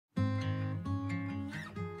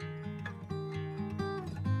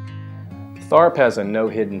Tharp has a no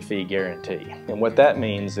hidden fee guarantee, and what that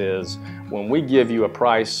means is when we give you a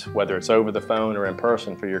price, whether it's over the phone or in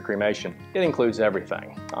person for your cremation, it includes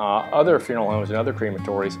everything. Other funeral homes and other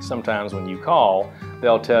crematories, sometimes when you call,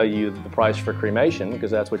 they'll tell you the price for cremation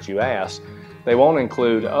because that's what you asked. They won't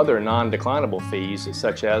include other non-declinable fees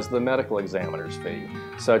such as the medical examiner's fee,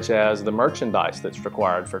 such as the merchandise that's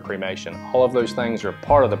required for cremation. All of those things are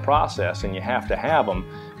part of the process and you have to have them,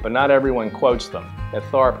 but not everyone quotes them. At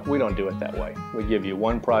Tharp, we don't do it that way. We give you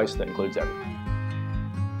one price that includes everything.